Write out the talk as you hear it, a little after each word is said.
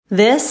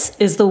This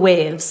is The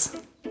Waves.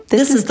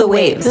 This is The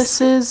Waves.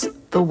 This is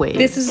The Waves.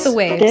 This is The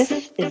Waves.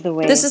 This is The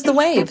Waves. This is The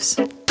Waves.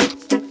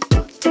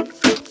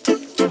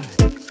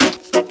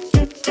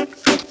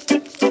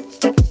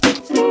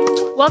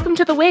 Welcome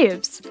to The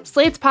Waves,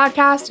 Slate's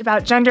podcast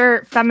about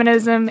gender,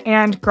 feminism,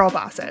 and girl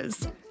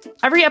bosses.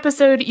 Every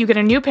episode, you get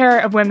a new pair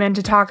of women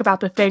to talk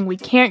about the thing we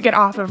can't get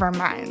off of our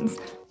minds.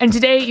 And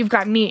today, you've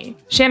got me,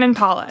 Shannon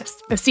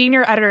Paulus, a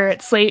senior editor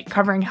at Slate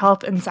covering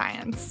health and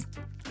science.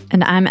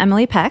 And I'm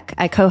Emily Peck.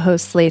 I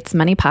co-host Slate's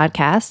Money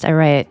Podcast. I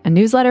write a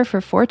newsletter for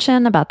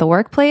Fortune about the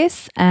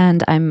workplace,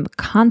 and I'm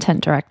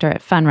content director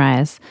at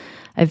Fundrise.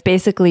 I've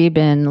basically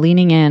been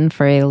leaning in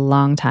for a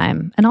long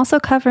time, and also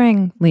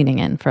covering leaning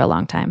in for a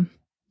long time.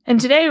 And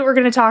today, we're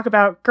going to talk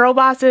about girl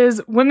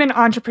bosses, women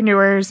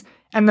entrepreneurs,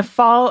 and the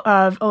fall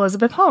of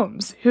Elizabeth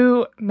Holmes,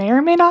 who may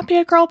or may not be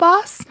a girl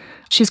boss.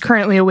 She's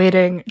currently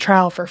awaiting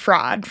trial for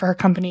fraud for her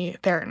company,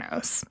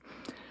 Theranos.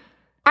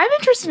 I'm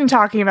interested in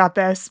talking about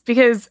this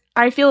because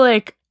I feel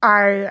like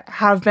I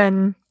have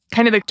been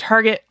kind of the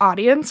target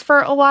audience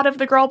for a lot of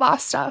the girl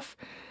boss stuff.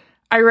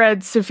 I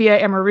read Sophia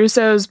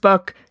Amoruso's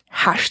book,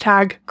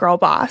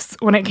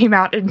 #GirlBoss, when it came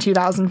out in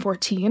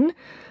 2014.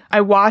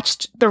 I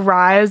watched the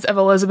rise of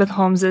Elizabeth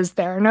Holmes's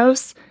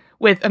Theranos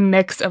with a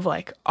mix of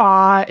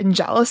awe and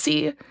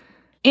jealousy.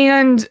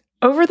 And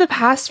over the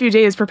past few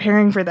days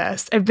preparing for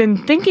this, I've been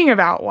thinking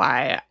about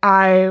why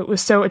I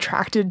was so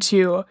attracted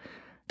to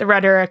the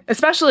rhetoric,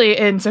 especially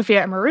in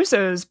Sophia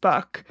Amoruso's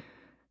book.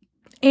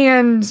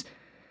 And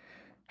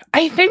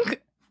I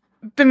think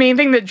the main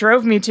thing that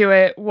drove me to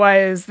it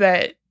was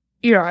that,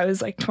 I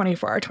was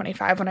 24 or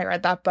 25 when I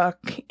read that book.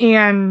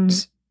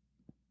 And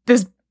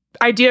this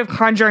idea of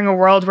conjuring a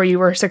world where you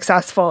were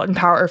successful and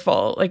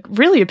powerful,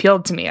 really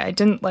appealed to me. I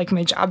didn't like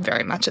my job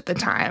very much at the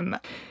time.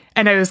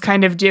 And I was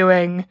kind of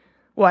doing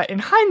what, in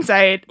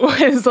hindsight,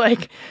 was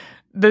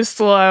the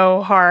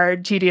slow,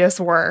 hard, tedious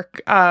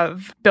work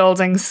of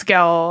building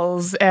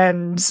skills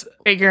and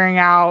figuring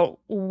out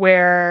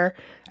where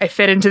I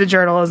fit into the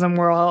journalism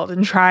world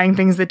and trying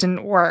things that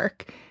didn't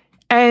work.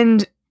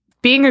 And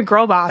being a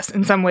girl boss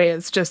in some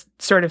ways just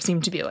sort of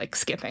seemed to be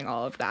skipping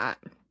all of that.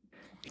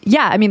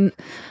 Yeah,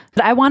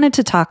 I wanted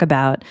to talk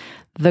about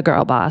the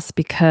girl boss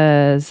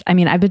because,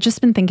 I've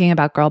just been thinking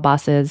about girl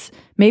bosses,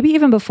 maybe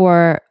even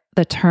before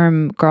the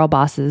term girl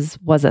bosses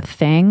was a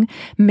thing.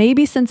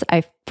 Maybe since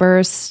I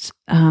first,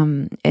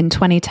 in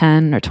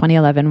 2010 or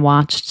 2011,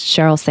 watched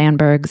Sheryl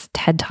Sandberg's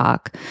TED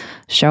Talk.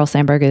 Sheryl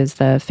Sandberg is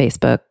the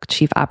Facebook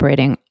chief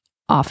operating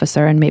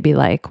officer and maybe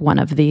one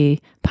of the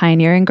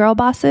pioneering girl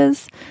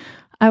bosses,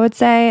 I would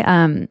say.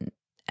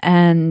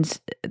 And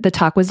the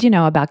talk was,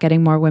 about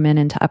getting more women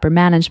into upper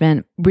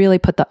management, really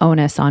put the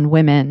onus on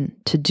women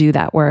to do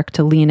that work,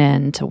 to lean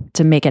in,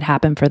 to make it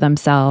happen for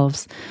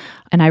themselves.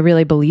 And I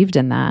really believed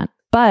in that.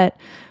 But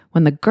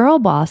when the girl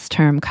boss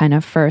term kind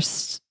of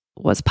first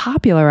was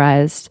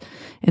popularized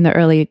in the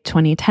early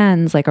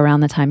 2010s, around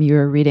the time you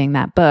were reading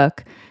that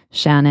book,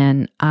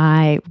 Shannon,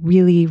 I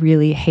really,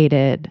 really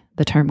hated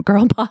the term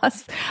girl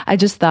boss. I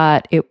just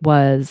thought it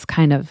was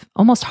kind of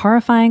almost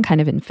horrifying,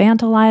 kind of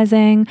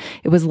infantilizing.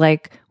 It was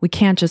we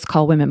can't just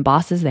call women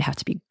bosses. They have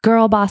to be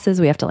girl bosses.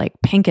 We have to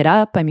pink it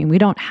up. We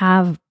don't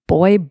have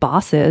boy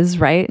bosses,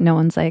 right? No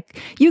one's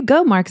you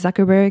go, Mark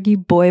Zuckerberg, you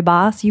boy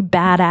boss, you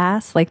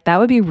badass. That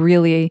would be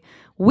really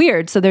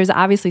weird. So there's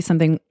obviously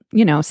something,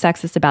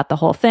 sexist about the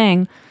whole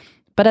thing.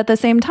 But at the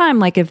same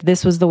time, if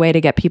this was the way to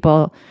get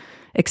people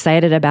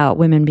excited about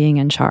women being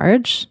in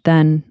charge,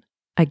 then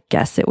I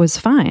guess it was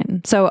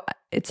fine. So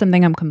it's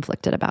something I'm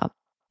conflicted about.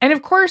 And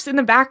of course, in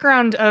the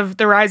background of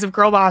the rise of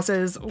girl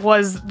bosses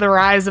was the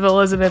rise of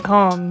Elizabeth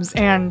Holmes.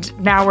 And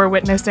now we're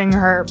witnessing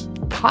her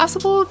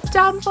possible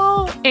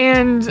downfall.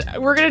 And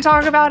we're going to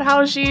talk about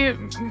how she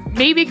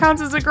maybe counts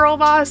as a girl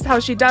boss, how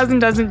she does and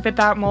doesn't fit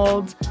that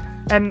mold,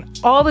 and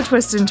all the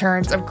twists and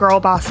turns of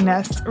girl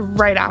bossiness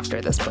right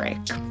after this break.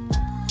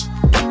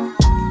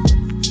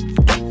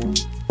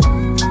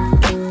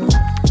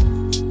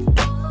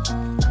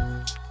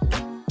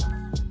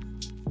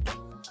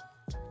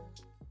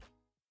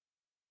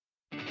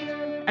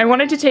 I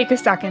wanted to take a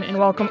second and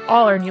welcome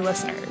all our new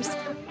listeners,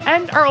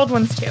 and our old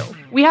ones too.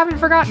 We haven't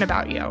forgotten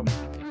about you.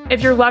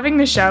 If you're loving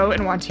the show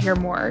and want to hear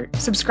more,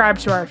 subscribe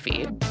to our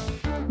feed.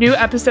 New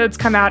episodes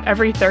come out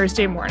every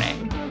Thursday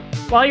morning.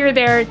 While you're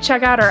there,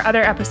 check out our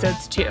other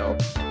episodes too,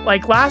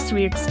 like last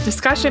week's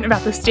discussion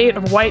about the state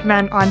of white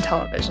men on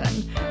television.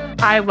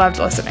 I loved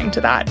listening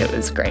to that. It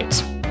was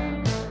great.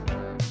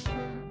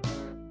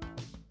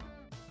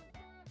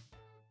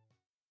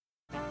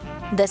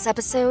 This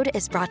episode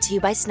is brought to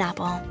you by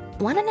Snapple.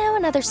 Want to know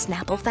another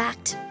Snapple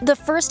fact? The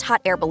first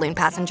hot air balloon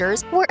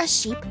passengers were a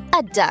sheep,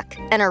 a duck,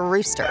 and a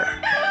rooster.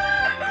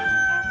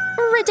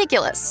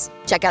 Ridiculous.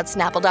 Check out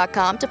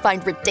Snapple.com to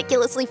find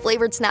ridiculously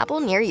flavored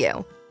Snapple near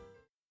you.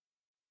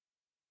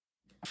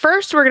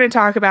 First, we're going to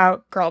talk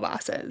about girl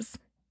bosses.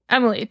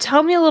 Emily,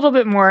 tell me a little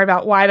bit more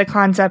about why the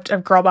concept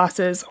of girl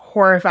bosses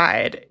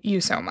horrified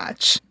you so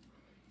much.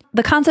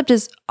 the concept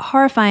is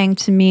horrifying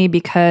to me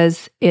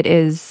because it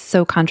is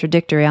so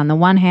contradictory. On the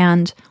one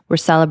hand, we're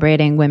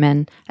celebrating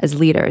women as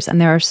leaders,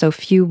 and there are so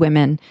few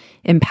women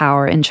in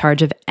power, in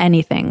charge of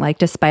anything. Like,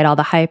 despite all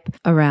the hype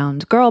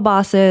around girl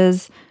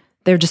bosses,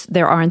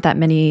 there aren't that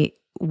many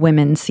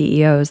women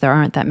CEOs. There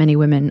aren't that many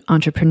women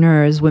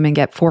entrepreneurs. Women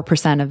get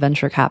 4% of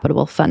venture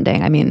capital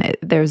funding. I mean,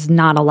 there's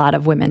not a lot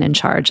of women in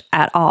charge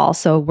at all.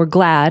 So we're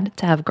glad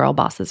to have girl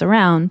bosses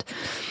around.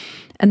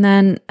 And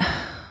then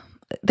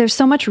there's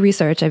so much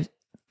research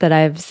that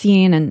I've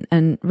seen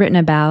and written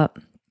about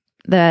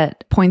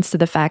that points to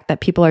the fact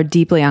that people are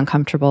deeply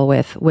uncomfortable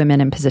with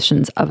women in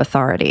positions of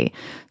authority.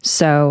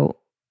 So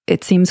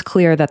it seems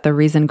clear that the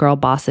reason girl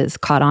bosses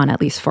caught on,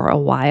 at least for a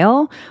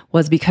while,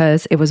 was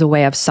because it was a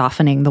way of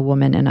softening the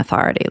woman in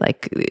authority.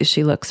 Like,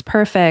 she looks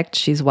perfect,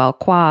 she's well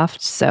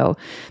coiffed. So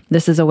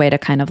this is a way to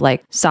kind of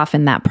like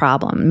soften that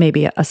problem,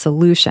 maybe a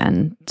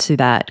solution to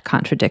that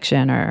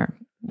contradiction or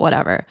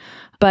whatever.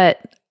 But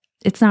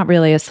it's not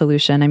really a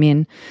solution. I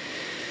mean,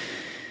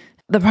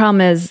 the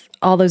problem is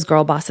all those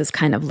girl bosses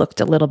kind of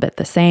looked a little bit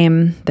the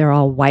same. They're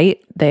all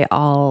white. They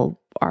all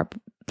are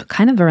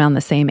kind of around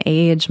the same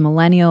age,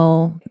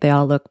 millennial. They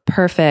all look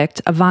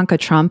perfect. Ivanka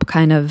Trump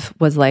kind of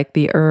was like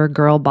the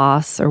girl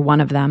boss, or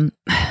one of them.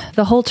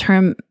 The whole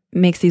term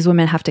makes these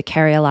women have to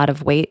carry a lot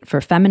of weight for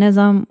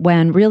feminism,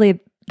 when really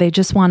they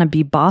just want to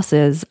be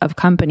bosses of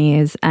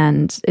companies.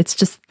 And it's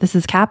just, this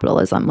is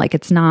capitalism. Like,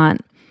 it's not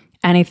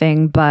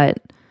anything but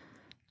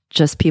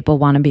just people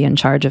want to be in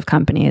charge of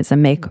companies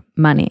and make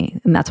money.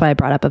 And that's why I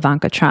brought up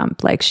Ivanka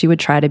Trump. Like, she would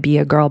try to be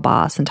a girl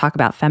boss and talk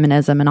about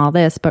feminism and all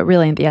this, but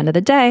really at the end of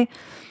the day,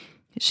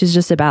 she's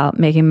just about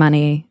making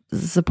money,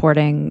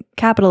 supporting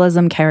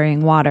capitalism,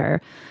 carrying water.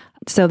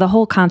 So the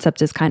whole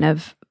concept is kind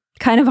of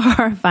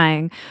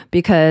horrifying,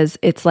 because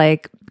it's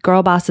like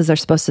girl bosses are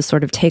supposed to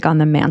sort of take on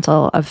the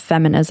mantle of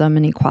feminism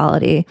and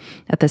equality.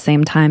 At the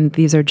same time,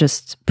 these are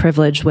just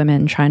privileged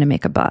women trying to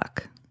make a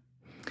buck.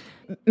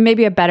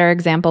 Maybe a better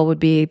example would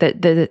be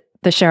the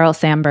Sheryl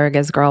Sandberg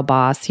as girl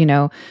boss. You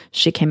know,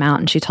 she came out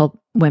and she told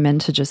women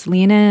to just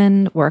lean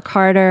in, work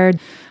harder,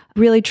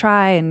 really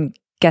try and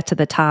get to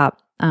the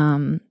top.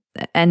 And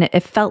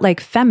it felt like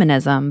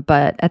feminism,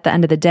 but at the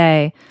end of the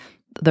day,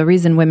 the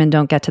reason women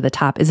don't get to the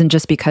top isn't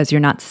just because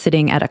you're not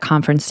sitting at a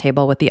conference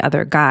table with the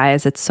other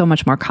guys. It's so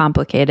much more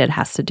complicated. It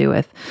has to do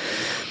with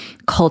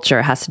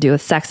culture, has to do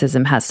with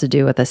sexism, has to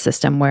do with a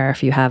system where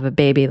if you have a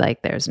baby,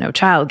 like, there's no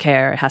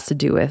childcare. It has to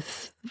do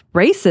with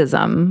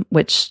racism,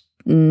 which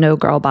no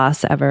girl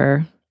boss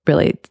ever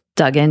really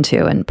dug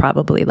into, and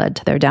probably led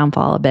to their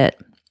downfall a bit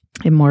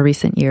in more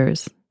recent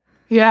years.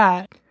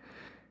 Yeah.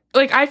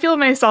 Like, I feel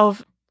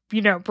myself,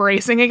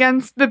 bracing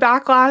against the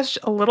backlash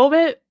a little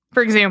bit.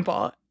 For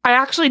example, I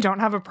actually don't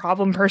have a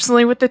problem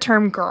personally with the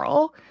term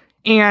girl.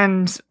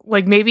 And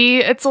like, maybe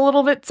it's a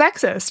little bit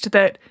sexist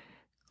that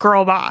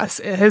girl boss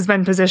has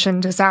been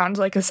positioned to sound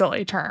like a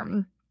silly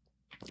term.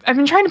 I've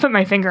been trying to put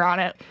my finger on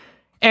it,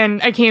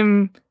 and I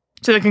came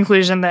to the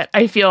conclusion that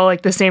I feel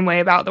like the same way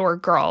about the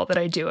word girl that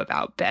I do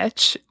about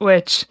bitch,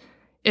 which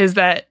is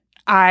that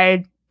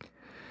I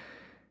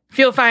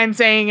feel fine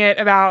saying it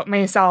about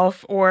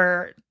myself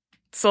or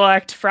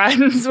select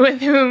friends with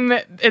whom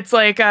it's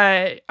like,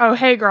 oh,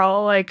 hey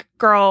girl, like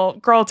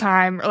girl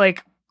time, or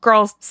like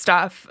girl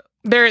stuff.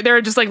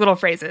 They're just like little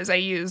phrases I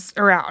use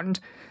around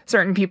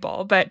certain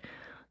people, but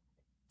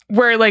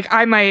where like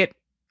I might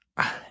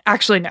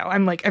actually, no,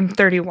 I'm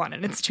 31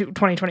 and it's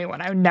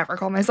 2021. I would never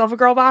call myself a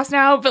girl boss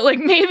now, but like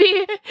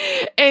maybe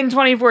in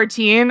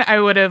 2014, I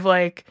would have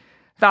like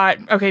thought,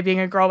 okay, being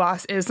a girl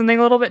boss is something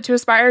a little bit to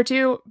aspire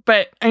to.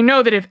 But I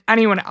know that if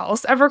anyone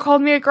else ever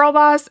called me a girl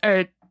boss, I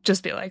would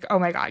just be like, oh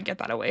my God, get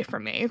that away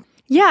from me.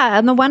 Yeah.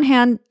 On the one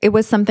hand, it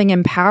was something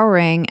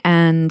empowering.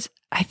 And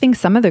I think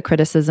some of the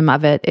criticism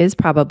of it is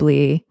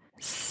probably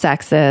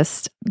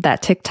sexist.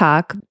 That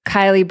TikTok,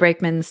 Kylie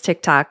Brakeman's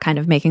TikTok, kind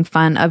of making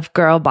fun of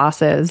girl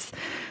bosses,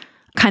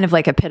 kind of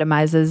like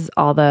epitomizes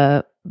all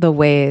the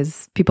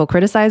ways people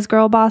criticize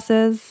girl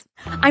bosses.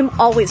 I'm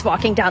always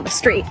walking down the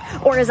street,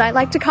 or as I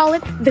like to call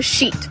it, the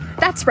sheet.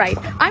 That's right,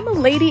 I'm a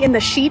lady in the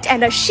sheet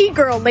and a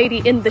she-girl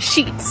lady in the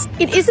sheets.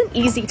 It isn't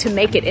easy to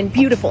make it in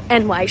beautiful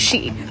NY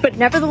She, but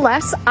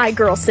nevertheless, I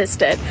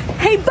girl-sisted.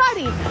 Hey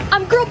buddy,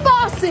 I'm girl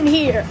boss in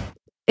here!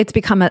 It's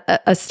become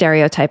a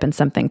stereotype and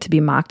something to be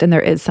mocked, and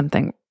there is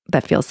something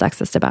that feels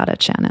sexist about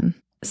it, Shannon.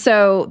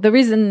 So the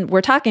reason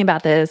we're talking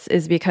about this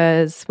is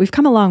because we've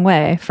come a long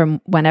way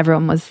from when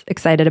everyone was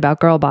excited about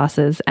girl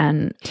bosses.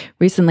 And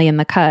recently in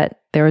The Cut,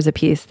 there was a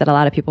piece that a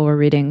lot of people were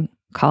reading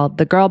called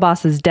 "The Girl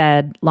Boss is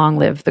Dead, Long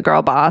Live the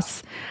Girl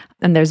Boss."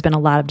 And there's been a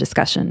lot of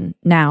discussion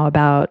now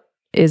about,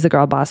 is the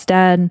girl boss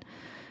dead?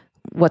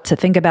 What to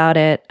think about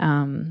it.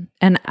 And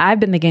I've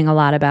been thinking a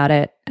lot about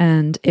it.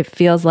 And it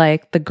feels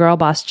like the girl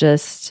boss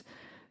just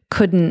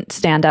couldn't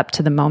stand up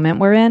to the moment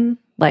we're in.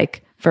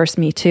 Like, first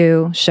Me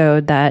Too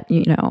showed that,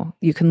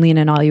 you can lean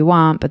in all you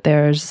want, but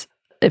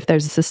if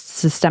there's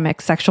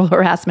systemic sexual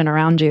harassment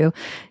around you,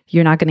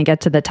 you're not going to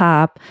get to the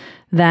top.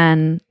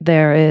 Then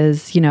there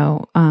is,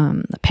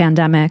 a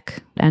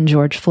pandemic and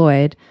George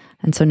Floyd.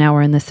 And so now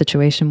we're in this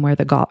situation where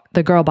the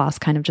girl boss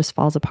kind of just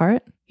falls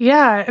apart.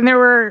 Yeah, and there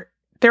were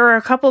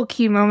a couple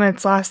key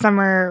moments last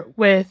summer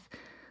with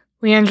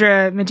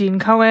Leandra Medine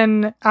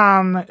Cohen,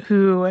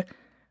 who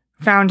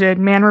founded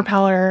Man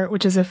Repeller,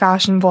 which is a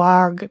fashion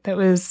blog that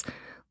was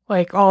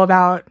like all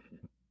about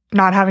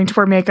not having to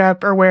wear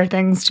makeup or wear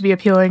things to be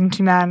appealing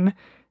to men.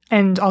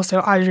 And also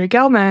Audrey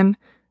Gelman,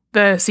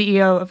 the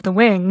CEO of The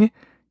Wing,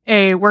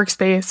 a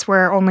workspace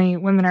where only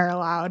women are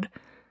allowed,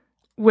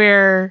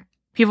 where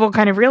people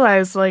kind of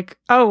realize like,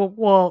 oh,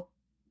 well,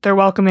 they're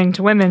welcoming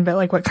to women, but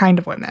like what kind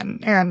of women?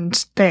 And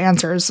the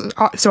answer is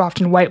so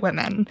often white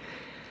women.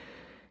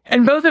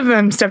 And both of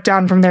them stepped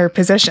down from their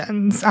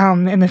positions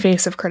in the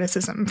face of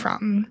criticism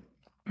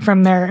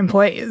from their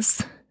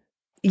employees.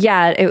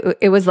 Yeah,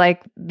 it was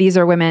like these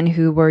are women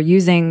who were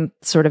using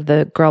sort of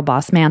the girl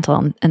boss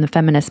mantle and the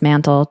feminist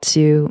mantle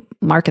to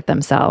market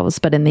themselves.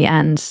 But in the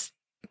end,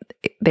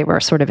 they were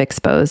sort of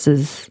exposed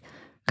as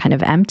kind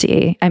of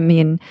empty. I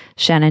mean,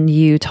 Shannon,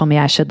 you told me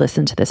I should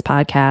listen to this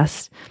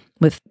podcast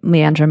with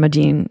Leandra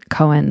Medine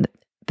Cohen,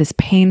 this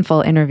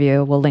painful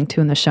interview we'll link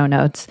to in the show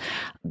notes,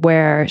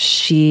 where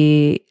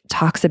she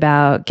talks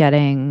about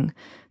getting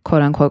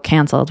quote unquote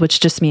canceled, which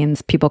just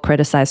means people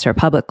criticized her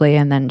publicly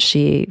and then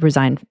she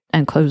resigned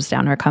and closed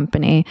down her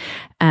company.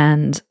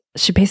 And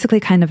she basically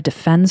kind of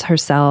defends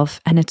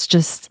herself. And it's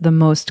just the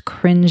most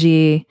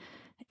cringy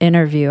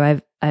interview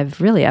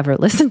I've really ever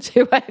listened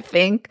to, I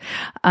think,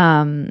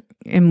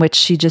 in which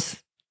she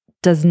just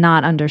does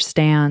not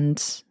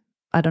understand.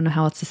 I don't know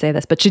how else to say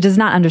this, but she does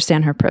not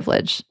understand her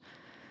privilege.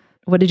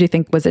 What did you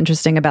think was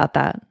interesting about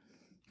that?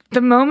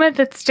 The moment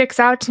that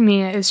sticks out to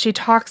me is she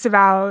talks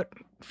about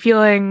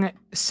feeling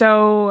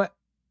so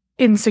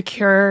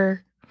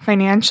insecure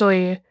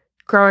financially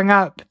growing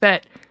up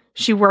that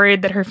she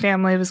worried that her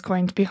family was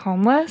going to be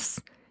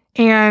homeless.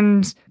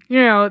 And, you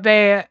know,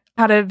 they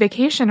had a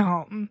vacation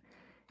home.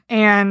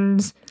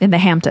 And in the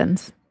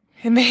Hamptons.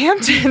 In the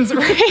Hamptons,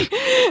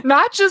 right?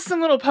 Not just some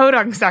little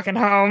podunk second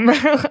home,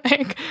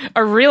 like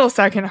a real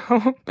second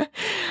home.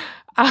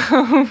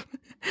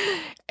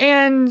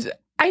 And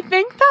I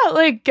think that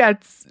like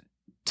gets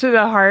to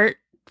the heart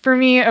for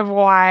me of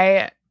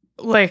why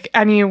like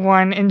any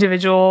one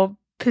individual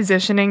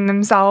positioning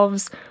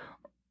themselves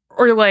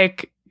or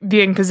like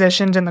being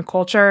positioned in the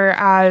culture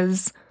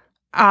as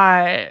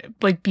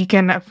like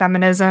beacon of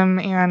feminism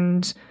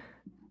and,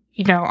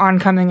 you know,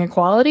 oncoming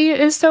equality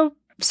is so,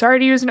 sorry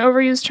to use an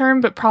overused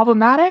term, but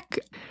problematic.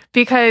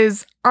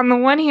 Because on the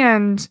one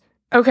hand,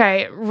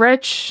 okay,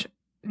 rich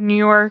New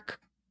York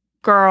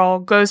girl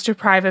goes to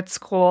private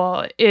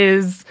school,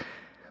 is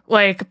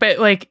like, but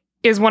like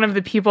is one of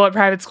the people at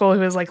private school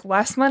who has like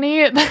less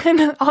money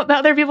than all the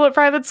other people at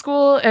private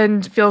school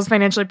and feels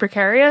financially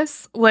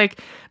precarious. Like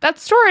that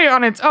story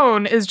on its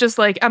own is just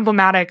like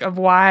emblematic of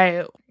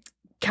why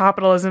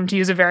capitalism, to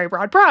use a very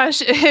broad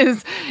brush,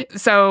 is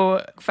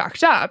so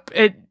fucked up.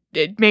 It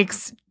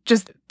makes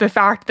just the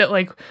fact that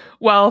like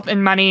wealth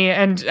and money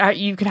and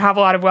you can have a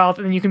lot of wealth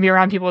and you can be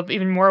around people with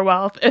even more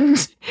wealth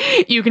and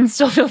you can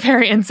still feel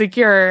very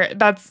insecure.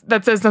 That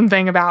says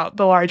something about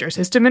the larger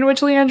system in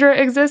which Leandra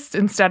exists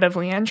instead of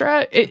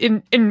Leandra,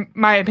 in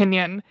my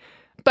opinion.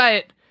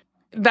 But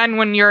then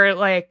when you're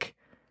like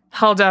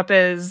held up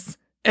as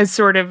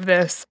sort of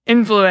this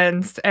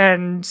influence,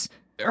 and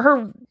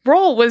her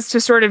role was to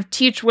sort of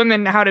teach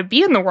women how to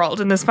be in the world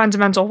in this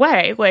fundamental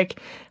way,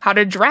 like how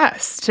to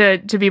dress to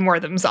be more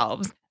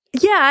themselves.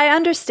 Yeah, I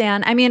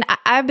understand. I mean,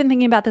 I've been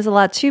thinking about this a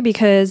lot too,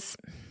 because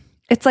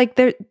it's like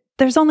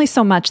there's only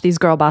so much these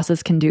girl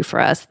bosses can do for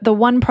us. The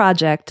one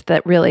project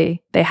that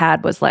really they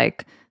had was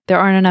like, there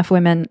aren't enough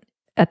women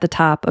at the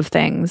top of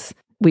things.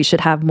 We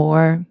should have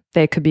more.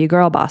 They could be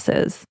girl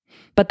bosses.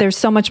 But there's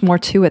so much more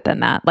to it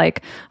than that.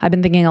 Like, I've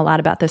been thinking a lot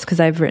about this because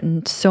I've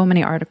written so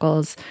many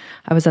articles.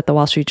 I was at the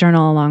Wall Street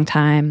Journal a long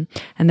time,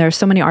 and there are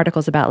so many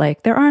articles about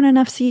like, there aren't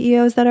enough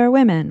CEOs that are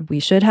women. We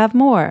should have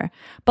more.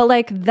 But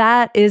like,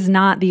 that is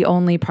not the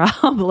only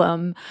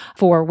problem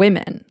for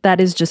women.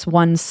 That is just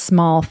one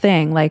small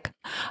thing. Like,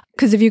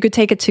 because if you could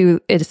take it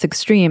to its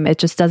extreme, it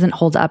just doesn't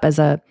hold up as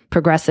a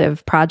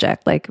progressive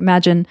project. Like,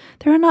 imagine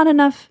there are not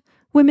enough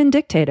women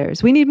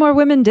dictators. We need more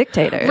women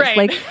dictators. Right.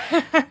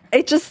 Like,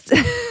 it just...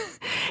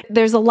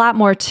 There's a lot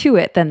more to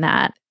it than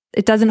that.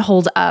 It doesn't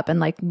hold up.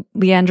 And like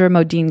Leandra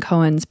Medine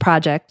Cohen's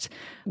project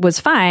was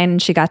fine.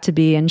 She got to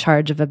be in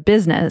charge of a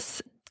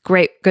business.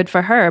 Great, good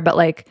for her. But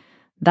like,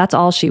 that's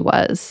all she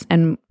was.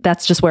 And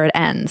that's just where it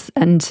ends.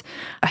 And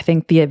I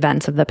think the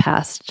events of the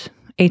past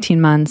 18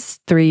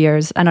 months, 3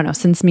 years, I don't know,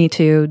 since Me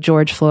Too,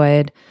 George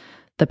Floyd,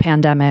 the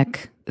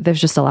pandemic,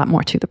 there's just a lot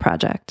more to the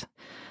project.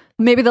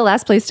 Maybe the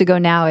last place to go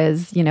now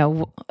is, you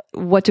know,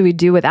 what do we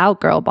do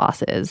without girl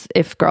bosses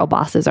if girl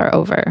bosses are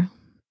over?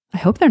 I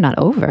hope they're not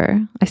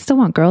over. I still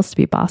want girls to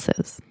be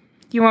bosses.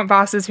 You want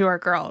bosses who are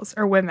girls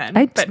or women,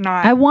 but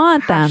not. I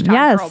want them.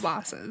 Yes. Girl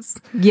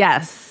bosses.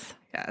 Yes.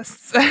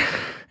 Yes.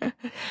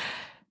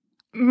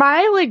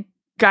 My like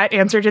gut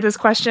answer to this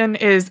question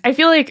is, I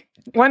feel like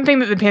one thing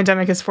that the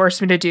pandemic has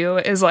forced me to do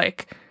is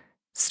like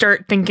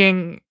start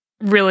thinking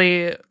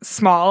really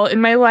small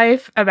in my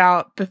life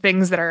about the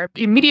things that are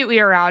immediately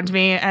around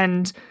me,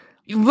 and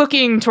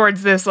looking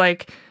towards this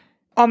like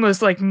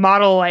almost like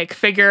model like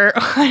figure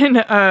on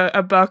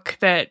a book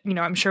that, you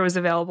know, I'm sure was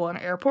available in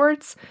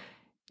airports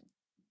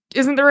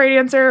isn't the right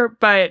answer,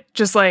 but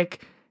just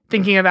like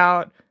thinking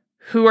about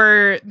who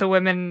are the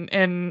women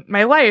in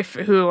my life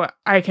who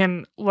I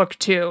can look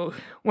to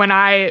when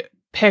I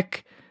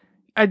pick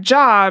a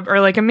job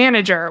or like a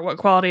manager. What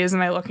qualities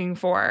am I looking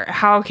for?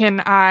 How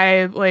can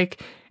I,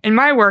 like, in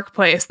my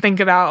workplace, think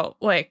about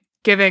like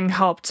giving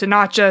help to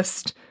not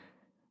just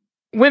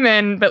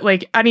women, but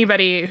like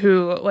anybody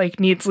who like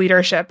needs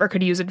leadership or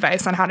could use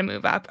advice on how to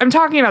move up. I'm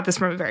talking about this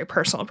from a very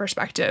personal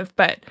perspective,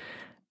 but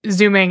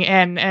zooming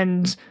in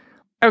and,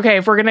 okay,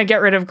 if we're going to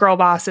get rid of girl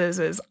bosses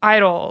as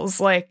idols,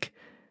 like,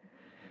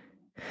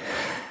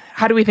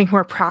 how do we think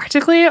more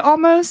practically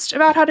almost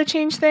about how to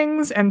change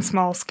things and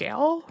small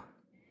scale?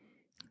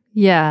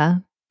 Yeah.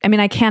 I mean,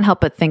 I can't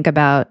help but think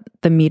about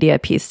the media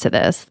piece to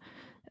this.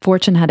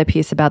 Fortune had a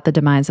piece about the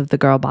demise of the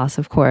girl boss,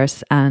 of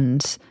course,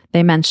 and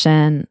they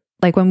mention,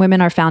 like, when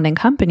women are founding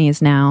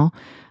companies now,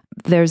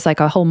 there's like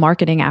a whole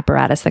marketing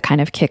apparatus that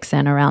kind of kicks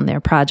in around their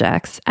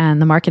projects.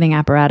 And the marketing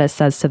apparatus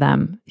says to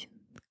them,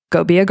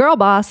 go be a girl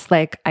boss.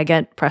 Like, I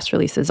get press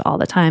releases all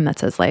the time that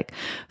says like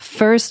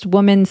first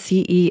woman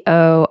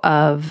CEO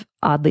of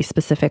oddly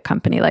specific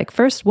company, like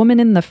first woman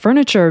in the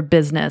furniture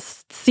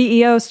business,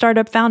 CEO,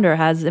 startup founder,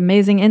 has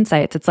amazing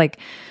insights. It's like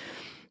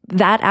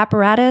that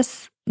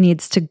apparatus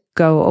needs to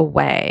go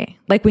away.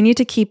 Like, we need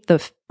to keep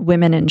the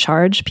women in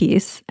charge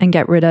piece and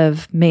get rid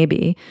of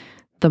maybe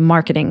the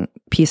marketing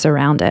piece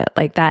around it.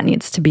 Like, that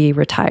needs to be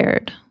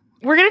retired.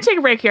 We're going to take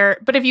a break here,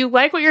 but if you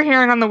like what you're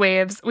hearing on The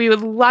Waves, we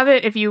would love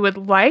it if you would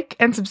like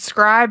and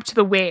subscribe to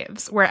The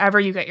Waves wherever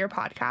you get your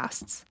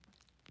podcasts.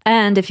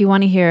 And if you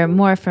want to hear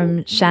more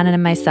from Shannon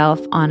and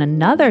myself on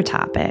another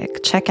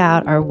topic, check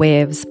out our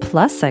Waves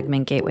Plus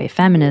segment, Gateway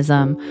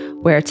Feminism,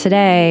 where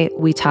today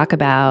we talk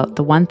about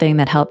the one thing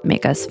that helped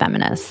make us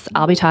feminists.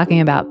 I'll be talking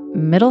about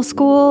middle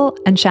school,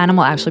 and Shannon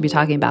will actually be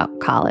talking about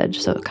college.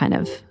 So kind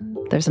of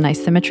there's a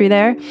nice symmetry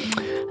there.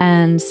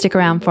 And stick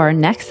around for our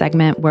next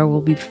segment, where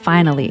we'll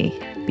finally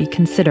be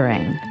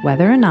considering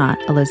whether or not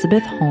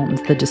Elizabeth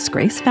Holmes, the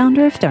disgraced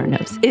founder of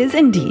Theranos, is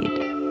indeed,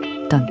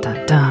 dun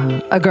dun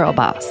dun, a girl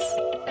boss.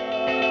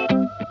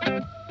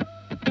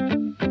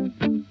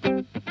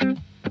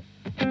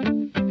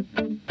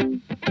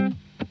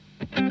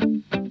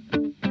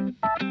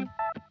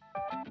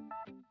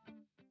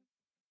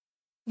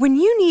 When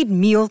you need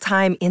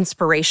mealtime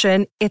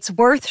inspiration, it's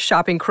worth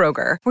shopping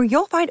Kroger, where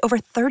you'll find over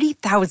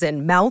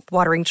 30,000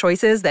 mouth-watering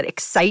choices that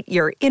excite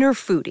your inner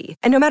foodie.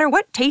 And no matter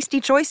what tasty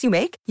choice you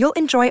make, you'll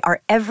enjoy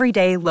our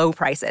everyday low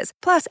prices,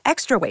 plus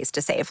extra ways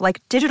to save,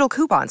 like digital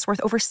coupons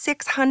worth over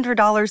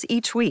 $600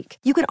 each week.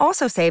 You can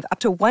also save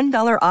up to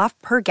 $1 off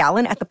per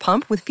gallon at the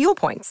pump with fuel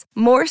points.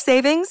 More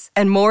savings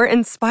and more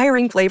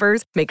inspiring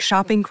flavors make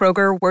shopping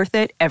Kroger worth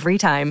it every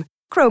time.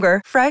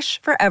 Kroger,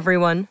 fresh for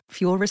everyone.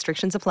 Fuel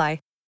restrictions apply.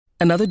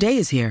 Another day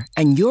is here,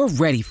 and you're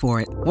ready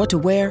for it. What to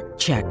wear?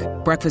 Check.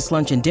 Breakfast,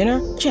 lunch, and dinner?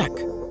 Check.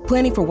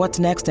 Planning for what's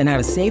next and how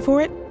to save for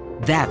it?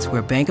 That's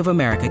where Bank of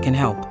America can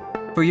help.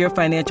 For your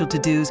financial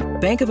to-dos,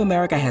 Bank of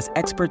America has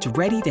experts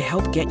ready to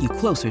help get you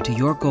closer to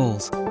your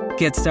goals.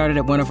 Get started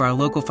at one of our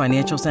local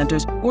financial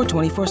centers or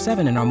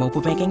 24/7 in our mobile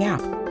banking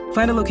app.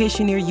 Find a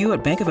location near you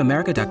at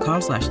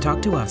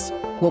bankofamerica.com/talktous.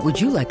 What would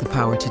you like the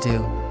power to do?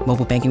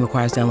 Mobile banking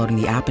requires downloading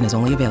the app and is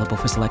only available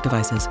for select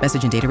devices.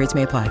 Message and data rates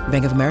may apply.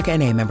 Bank of America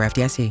N.A., member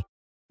FDIC.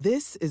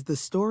 This is the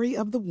story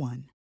of the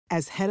one.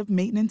 As head of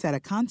maintenance at a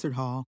concert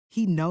hall,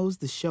 he knows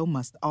the show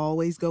must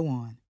always go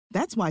on.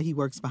 That's why he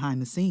works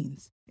behind the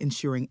scenes,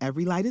 ensuring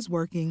every light is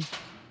working,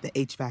 the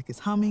HVAC is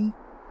humming,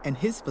 and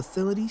his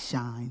facility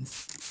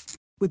shines.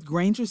 With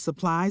Grainger's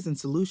supplies and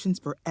solutions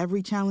for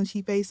every challenge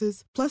he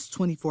faces, plus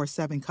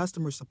 24/7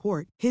 customer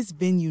support, his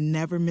venue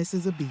never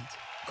misses a beat.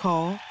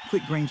 Call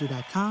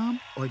quickgrainger.com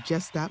or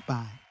just stop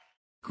by.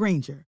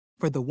 Grainger,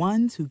 for the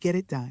ones who get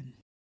it done.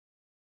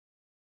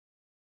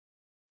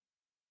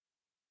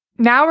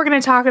 Now we're going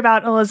to talk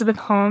about Elizabeth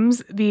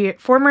Holmes, the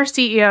former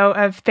CEO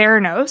of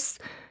Theranos,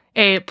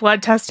 a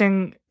blood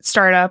testing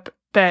startup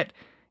that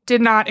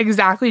did not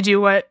exactly do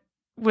what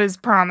was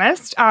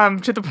promised,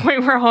 to the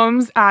point where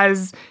Holmes,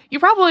 as you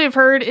probably have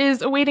heard,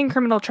 is awaiting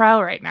criminal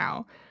trial right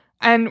now.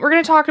 And we're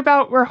going to talk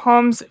about where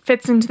Holmes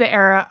fits into the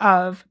era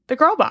of the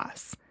girl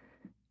boss.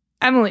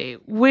 Emily,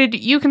 would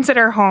you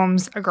consider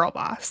Holmes a girl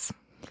boss?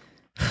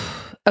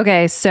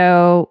 Okay,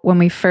 so when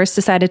we first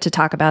decided to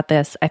talk about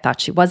this, I thought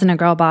she wasn't a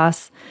girl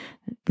boss.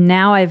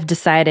 Now I've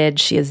decided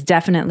she is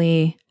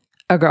definitely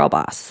a girl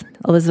boss.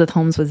 Elizabeth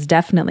Holmes was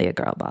definitely a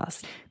girl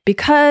boss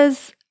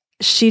because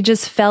she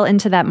just fell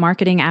into that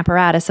marketing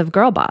apparatus of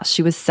girl boss.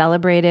 She was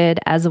celebrated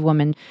as a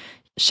woman.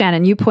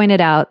 Shannon, you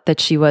pointed out that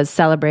she was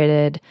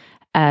celebrated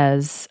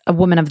as a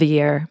Woman of the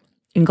Year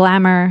in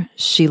Glamour.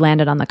 She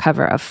landed on the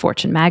cover of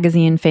Fortune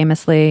magazine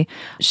famously.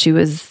 She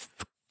was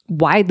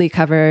widely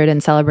covered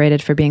and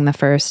celebrated for being the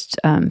first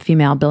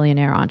female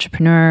billionaire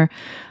entrepreneur.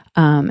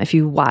 If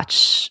you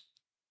watch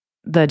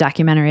the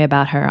documentary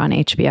about her on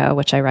HBO,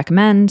 which I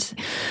recommend.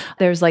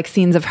 There's like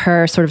scenes of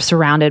her sort of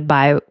surrounded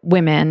by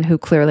women who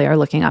clearly are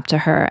looking up to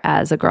her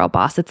as a girl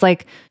boss. It's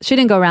like she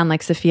didn't go around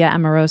like Sophia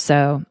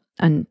Amoruso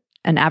and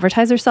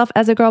advertise herself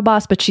as a girl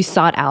boss, but she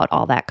sought out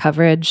all that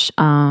coverage.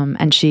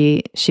 And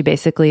she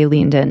basically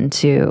leaned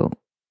into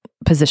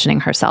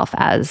positioning herself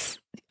as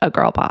a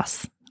girl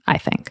boss, I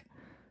think.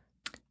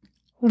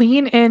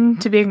 Lean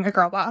into being a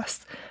girl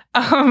boss.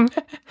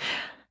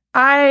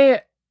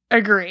 I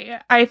agree.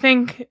 I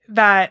think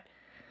that,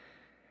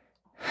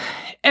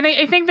 and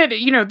I think that,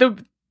 you know, the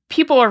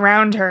people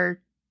around her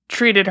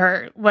treated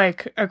her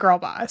like a girl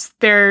boss.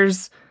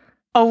 There's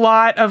a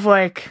lot of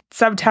like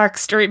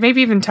subtext or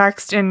maybe even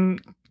text in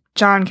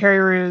John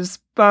Carreyrou's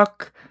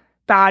book,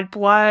 Bad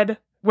Blood,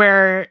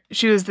 where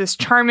she was this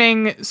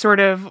charming sort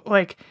of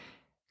like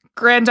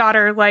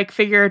granddaughter-like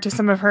figure to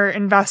some of her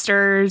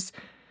investors.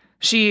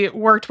 She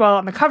worked well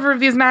on the cover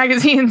of these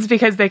magazines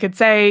because they could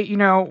say, you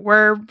know,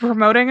 we're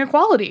promoting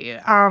equality.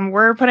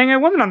 We're putting a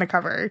woman on the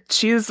cover.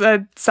 She's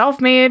a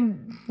self-made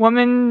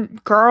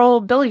woman, girl,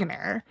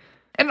 billionaire.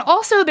 And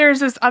also there's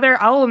this other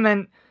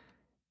element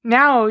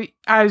now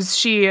as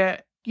she,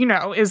 you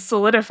know, is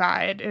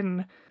solidified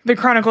in the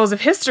chronicles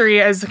of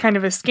history as kind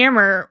of a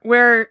scammer,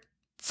 where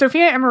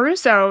Sophia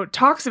Amoruso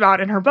talks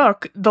about in her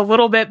book, the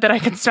little bit that I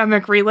could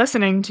stomach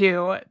re-listening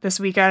to this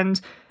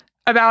weekend,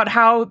 about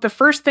how the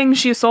first thing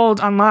she sold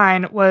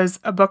online was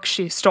a book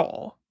she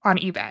stole on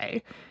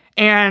eBay,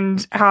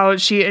 and how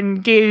she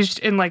engaged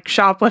in like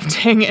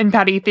shoplifting and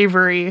petty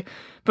thievery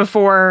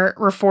before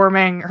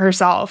reforming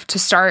herself to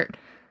start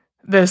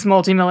this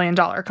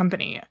multi-million-dollar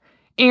company.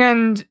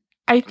 And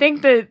I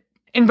think that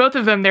in both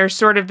of them, there's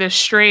sort of this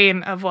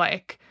strain of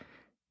like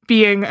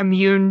being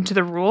immune to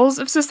the rules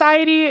of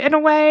society in a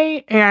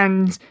way,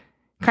 and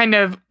kind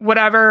of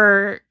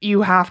whatever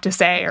you have to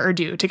say or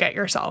do to get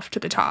yourself to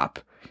the top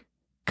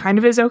kind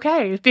of is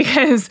okay,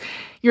 because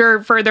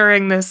you're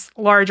furthering this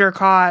larger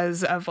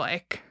cause of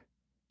like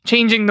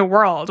changing the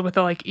world with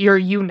like your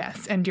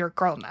you-ness and your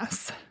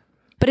girlness.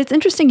 But it's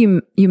interesting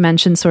you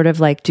mentioned sort of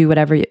like do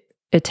whatever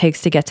it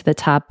takes to get to the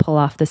top, pull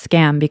off the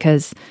scam,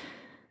 because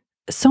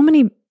so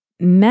many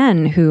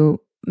men who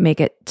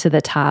make it to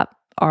the top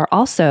are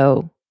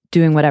also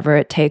doing whatever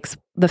it takes.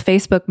 The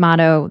Facebook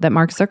motto that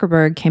Mark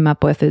Zuckerberg came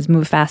up with is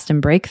move fast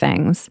and break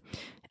things.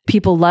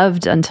 People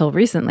loved until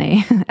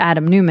recently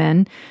Adam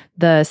Neumann,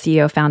 the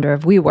CEO founder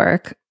of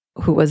WeWork,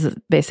 who was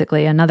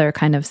basically another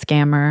kind of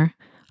scammer.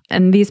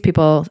 And these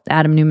people,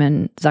 Adam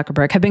Neumann,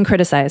 Zuckerberg, have been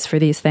criticized for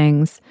these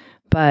things.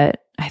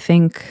 But I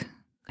think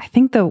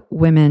the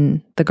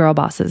women, the girl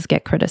bosses,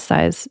 get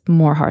criticized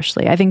more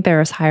harshly. I think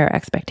there's higher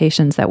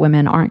expectations that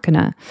women aren't going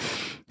to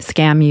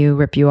scam you,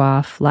 rip you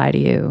off, lie to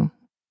you,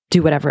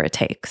 do whatever it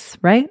takes,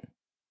 right?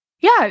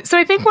 Yeah. So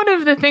I think one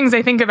of the things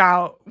I think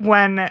about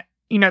when,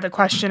 you know, the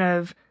question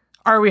of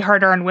are we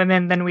harder on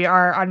women than we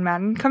are on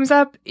men comes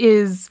up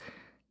is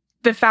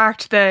the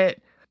fact that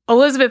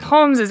Elizabeth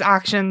Holmes's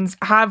actions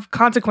have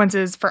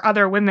consequences for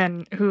other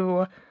women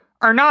who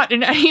are not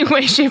in any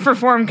way, shape, or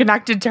form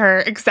connected to her,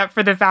 except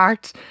for the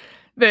fact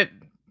that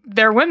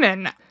they're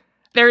women.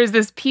 There is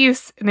this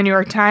piece in the New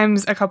York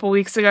Times a couple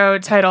weeks ago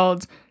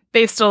titled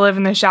 "They Still Live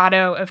in the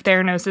Shadow of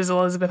Theranos'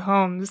 Elizabeth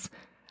Holmes"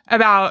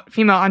 about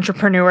female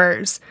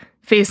entrepreneurs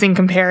facing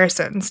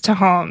comparisons to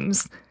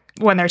Holmes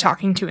when they're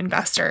talking to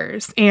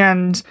investors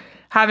and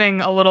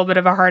having a little bit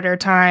of a harder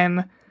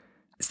time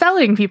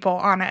selling people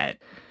on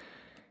it.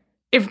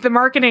 If the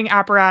marketing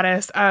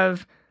apparatus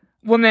of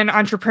woman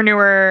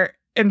entrepreneur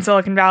in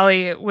Silicon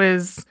Valley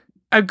was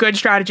a good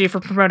strategy for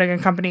promoting a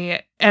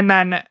company, and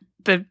then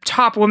the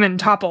top woman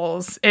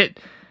topples, it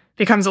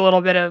becomes a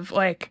little bit of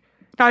like,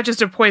 not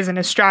just a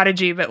poisonous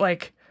strategy, but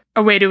like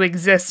a way to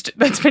exist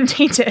that's been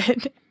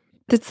tainted.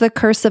 It's the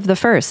curse of the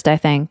first, I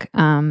think.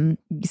 You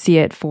see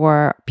it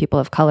for people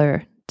of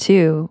color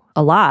too,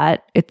 a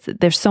lot.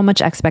 There's so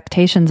much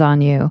expectations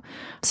on you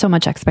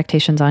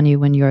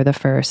when you're the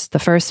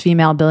first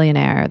female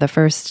billionaire, the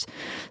first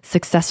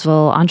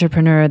successful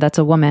entrepreneur that's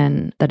a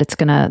woman, that it's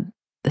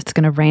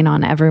gonna rain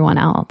on everyone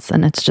else.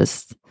 And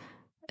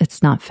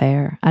it's not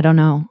fair. I don't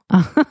know.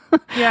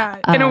 Yeah.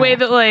 In a way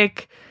that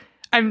like,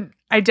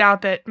 I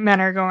doubt that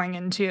men are going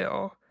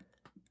into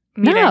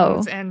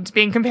meetings and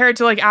being compared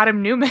to like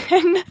Adam Neumann,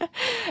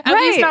 at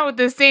least not with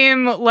the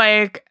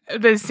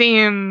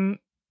same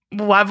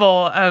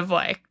level of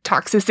like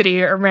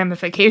toxicity or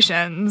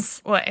ramifications.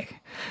 Like,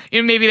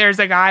 you know, maybe there's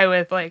a guy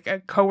with like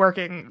a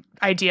co-working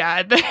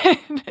idea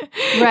that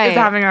is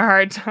having a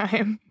hard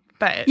time.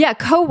 But yeah,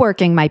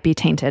 co-working might be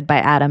tainted by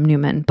Adam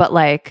Neumann, but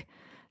like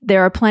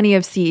there are plenty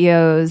of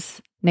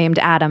CEOs named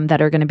Adam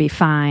that are going to be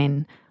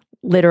fine.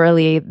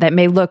 Literally, that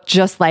may look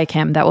just like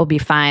him, that will be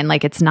fine.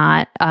 Like it's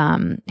not,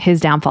 his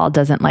downfall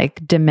doesn't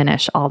like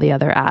diminish all the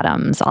other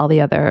Adams, all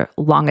the other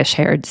longish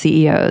haired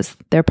CEOs.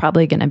 They're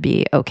probably going to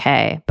be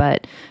okay.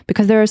 But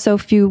because there are so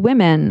few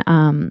women,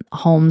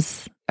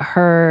 Holmes,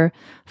 her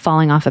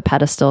falling off a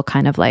pedestal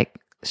kind of like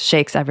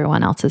shakes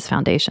everyone else's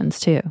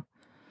foundations too.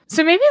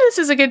 So maybe this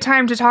is a good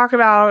time to talk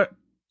about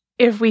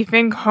if we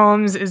think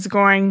Holmes is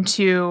going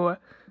to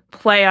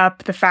play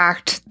up the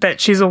fact that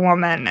she's a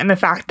woman and the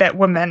fact that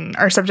women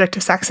are subject to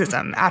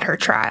sexism at her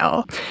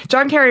trial.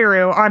 John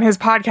Carreyrou, on his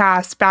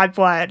podcast, Bad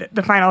Blood,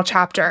 the final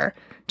chapter,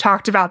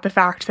 talked about the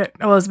fact that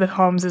Elizabeth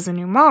Holmes is a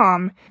new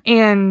mom.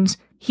 And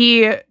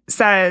he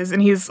says,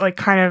 and he's like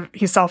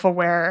he's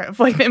self-aware of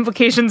like the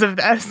implications of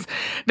this,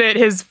 that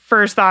his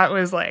first thought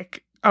was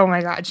like, oh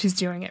my God, she's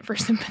doing it for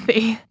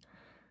sympathy.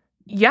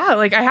 Yeah,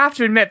 like I have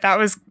to admit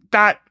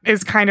that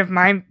is kind of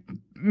my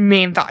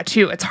main thought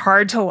too. It's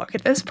hard to look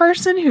at this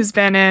person who's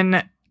been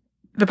in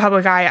the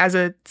public eye as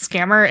a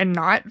scammer and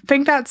not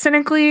think that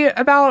cynically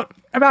about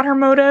her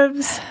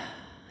motives.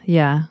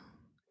 Yeah.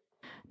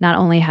 Not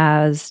only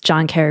has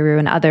John Carreyrou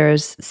and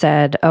others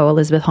said, oh,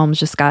 Elizabeth Holmes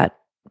just got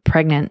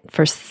pregnant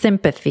for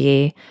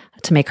sympathy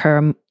to make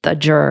her, the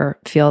juror,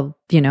 feel,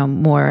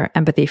 more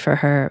empathy for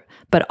her,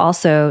 but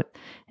also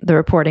the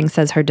reporting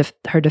says her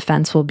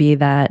defense will be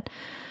that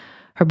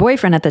her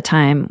boyfriend at the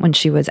time, when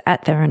she was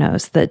at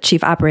Theranos, the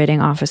chief operating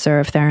officer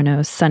of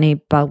Theranos, Sunny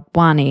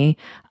Balwani,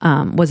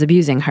 was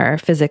abusing her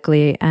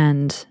physically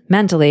and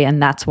mentally,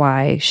 and that's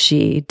why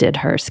she did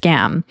her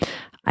scam.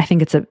 I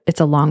think it's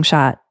a long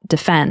shot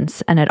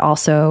defense, and it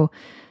also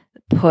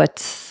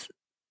puts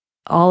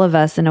all of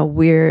us in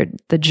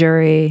the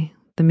jury,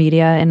 the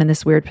media, in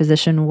this weird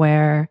position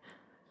where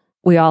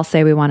we all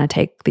say we want to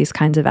take these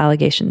kinds of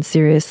allegations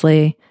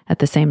seriously. At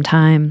the same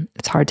time,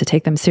 it's hard to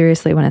take them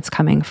seriously when it's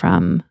coming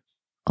from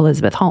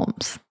Elizabeth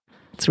Holmes.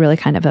 It's really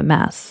kind of a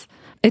mess.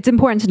 It's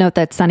important to note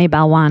that Sunny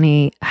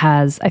Balwani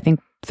has, I think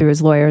through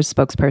his lawyers,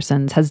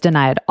 spokespersons, has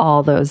denied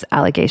all those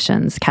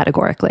allegations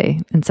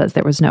categorically and says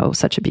there was no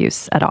such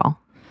abuse at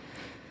all.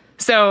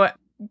 So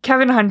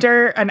Kevin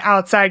Hunter, an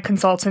outside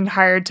consultant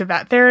hired to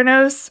vet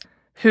Theranos,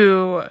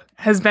 who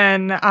has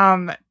been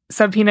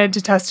subpoenaed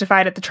to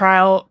testify at the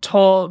trial,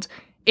 told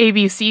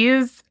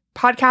ABC's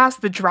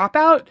podcast, The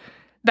Dropout,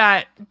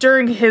 that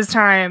during his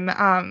time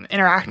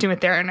interacting with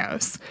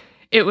Theranos,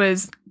 it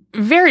was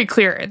very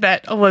clear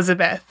that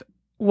Elizabeth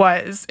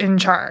was in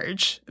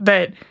charge,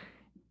 that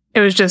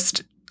it was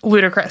just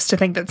ludicrous to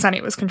think that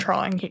Sunny was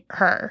controlling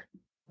her.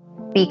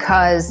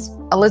 Because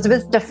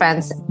Elizabeth's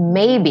defense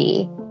may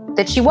be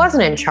that she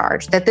wasn't in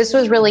charge, that this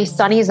was really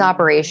Sunny's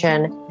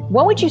operation.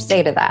 What would you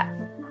say to that?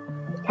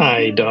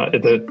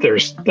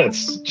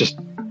 That's just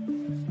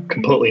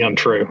completely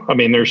untrue. I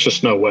mean, there's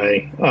just no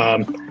way.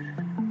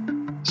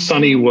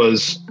 Sunny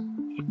was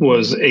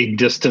a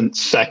distant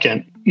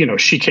second.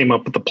 She came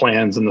up with the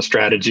plans and the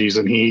strategies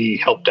and he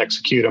helped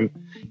execute them.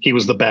 He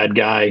was the bad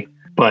guy,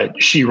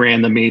 but she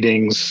ran the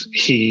meetings.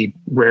 He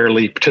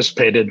rarely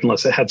participated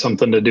unless it had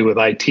something to do with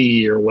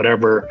IT or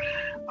whatever.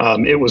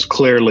 It was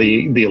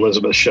clearly the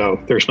Elizabeth show.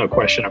 There's no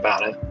question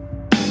about it.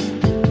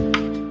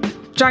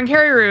 John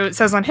Carreyrou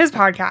says on his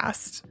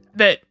podcast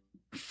that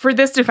for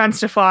this defense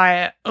to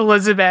fly,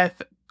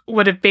 Elizabeth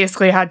would have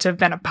basically had to have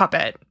been a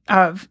puppet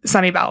of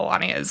Sunny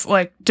Balwani,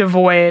 like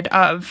devoid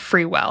of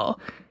free will.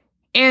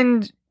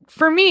 And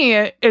for me,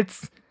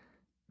 it's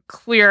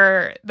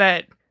clear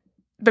that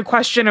the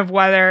question of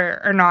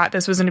whether or not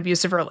this was an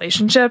abusive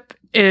relationship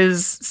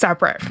is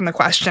separate from the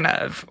question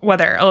of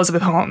whether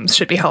Elizabeth Holmes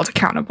should be held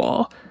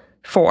accountable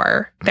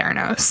for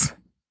Theranos.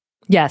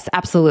 Yes,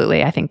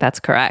 absolutely. I think that's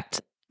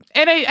correct.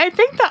 And I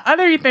think the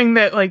other thing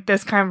that like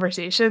this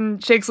conversation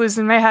shakes loose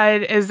in my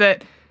head is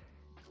that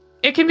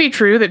it can be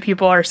true that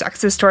people are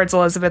sexist towards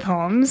Elizabeth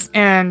Holmes,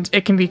 and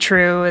it can be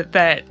true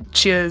that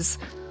she has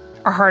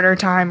a harder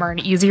time or an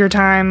easier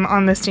time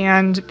on the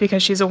stand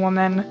because she's a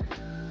woman.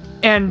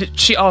 And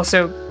she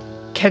also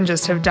can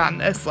just have done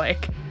this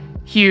like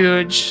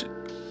huge,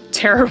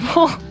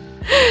 terrible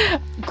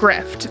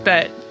grift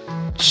that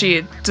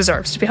she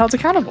deserves to be held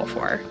accountable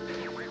for.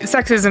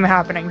 Sexism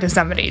happening to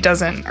somebody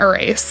doesn't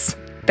erase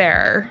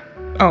their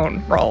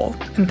own role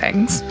in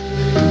things.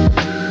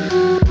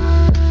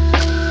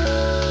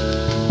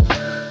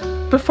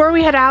 Before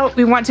we head out,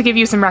 we want to give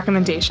you some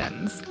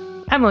recommendations.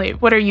 Emily,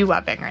 what are you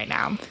loving right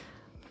now?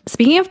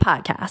 Speaking of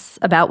podcasts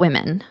about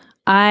women,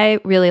 I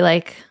really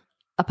like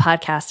a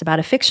podcast about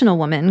a fictional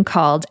woman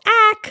called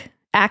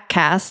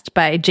Ackcast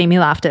by Jamie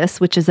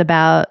Loftus, which is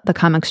about the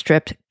comic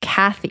strip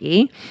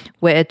Cathy,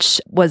 which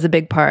was a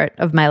big part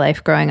of my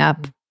life growing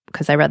up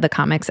because I read the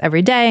comics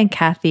every day. And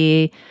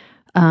Cathy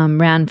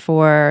ran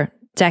for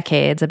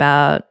decades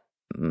about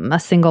a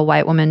single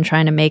white woman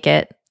trying to make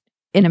it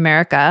in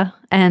America.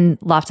 And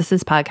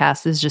Loftus's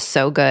podcast is just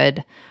so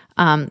good.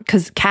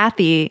 Because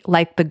Cathy,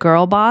 like the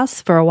girl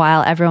boss, for a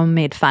while everyone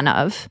made fun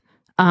of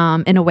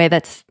in a way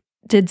that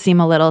did seem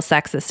a little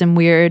sexist and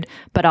weird,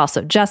 but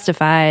also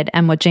justified.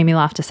 And what Jamie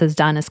Loftus has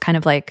done is kind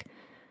of like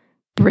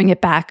bring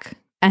it back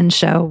and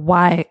show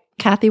why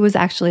Cathy was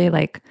actually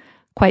like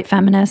quite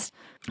feminist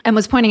and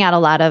was pointing out a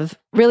lot of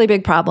really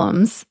big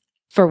problems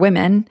for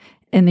women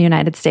in the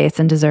United States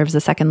and deserves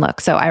a second look.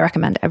 So I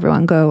recommend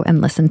everyone go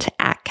and listen to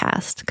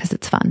Ackcast because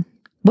it's fun.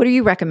 What are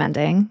you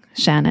recommending,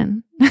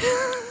 Shannon?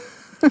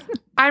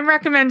 I'm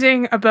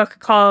recommending a book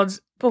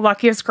called The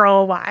Luckiest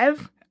Girl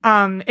Alive.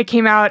 It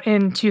came out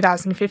in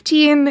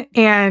 2015,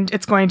 and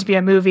it's going to be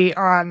a movie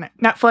on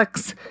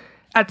Netflix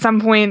at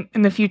some point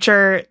in the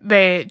future.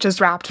 They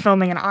just wrapped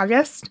filming in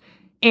August.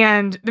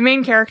 And the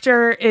main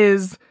character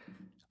is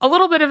a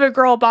little bit of a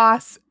girl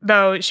boss,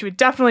 though she would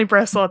definitely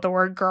bristle at the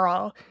word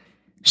girl.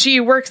 She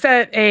works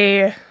at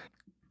a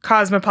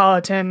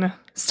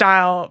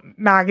Cosmopolitan-style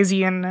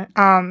magazine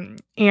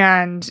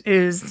and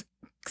is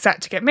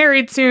set to get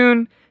married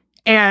soon.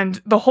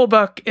 And the whole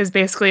book is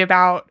basically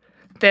about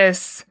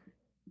this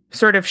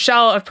sort of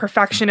shell of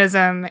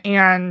perfectionism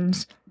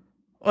and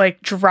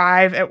like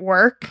drive at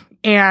work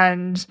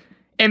and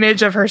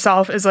image of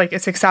herself as like a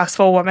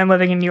successful woman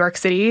living in New York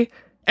City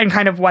and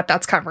kind of what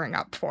that's covering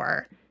up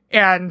for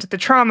and the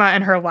trauma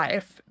in her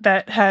life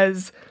that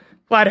has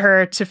led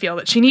her to feel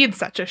that she needs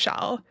such a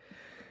shell.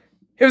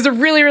 It was a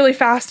really, really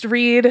fast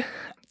read,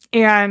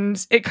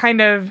 and it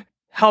kind of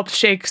helped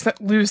shake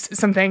loose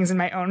some things in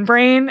my own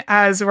brain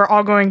as we're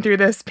all going through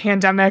this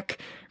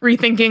pandemic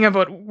rethinking of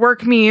what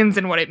work means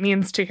and what it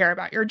means to care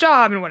about your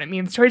job and what it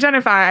means to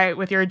identify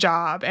with your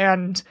job.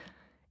 And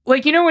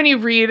like, you know, when you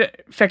read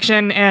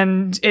fiction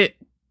and it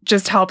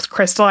just helps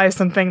crystallize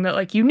something that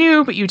like you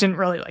knew, but you didn't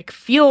really like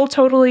feel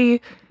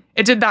totally.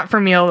 It did that for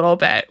me a little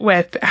bit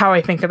with how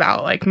I think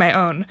about like my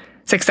own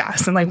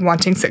success and like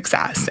wanting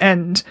success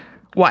and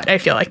what I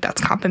feel like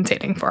that's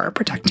compensating for or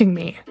protecting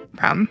me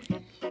from.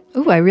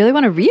 Ooh, I really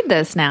want to read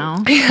this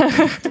now.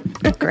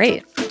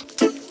 Great.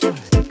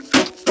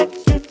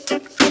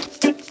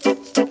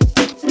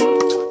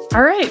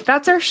 All right,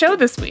 that's our show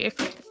this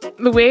week.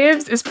 The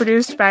Waves is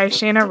produced by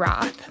Shayna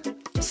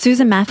Roth.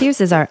 Susan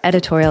Matthews is our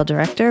editorial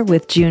director,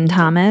 with June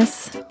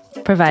Thomas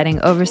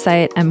providing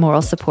oversight and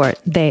moral support.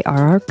 They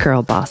are our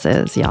girl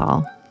bosses,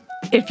 y'all.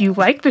 If you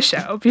like the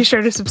show, be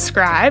sure to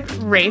subscribe,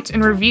 rate,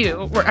 and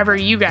review wherever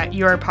you get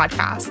your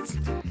podcasts.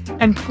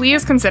 And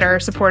please consider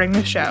supporting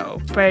the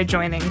show by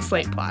joining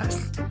Slate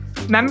Plus.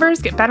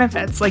 Members get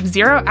benefits like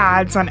 0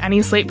 ads on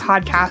any Slate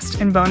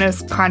podcast and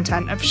bonus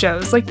content of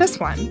shows like this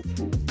one.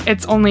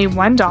 It's only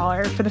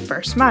 $1 for the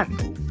first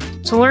month.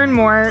 To learn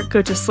more,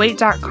 go to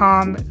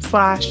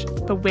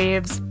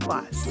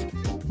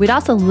slate.com/thewavesplus. We'd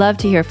also love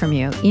to hear from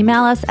you.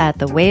 Email us at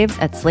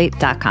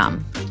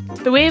thewaves@slate.com.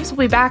 The Waves will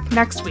be back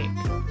next week.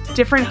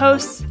 Different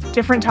hosts,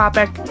 different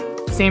topic,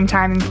 same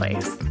time and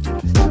place.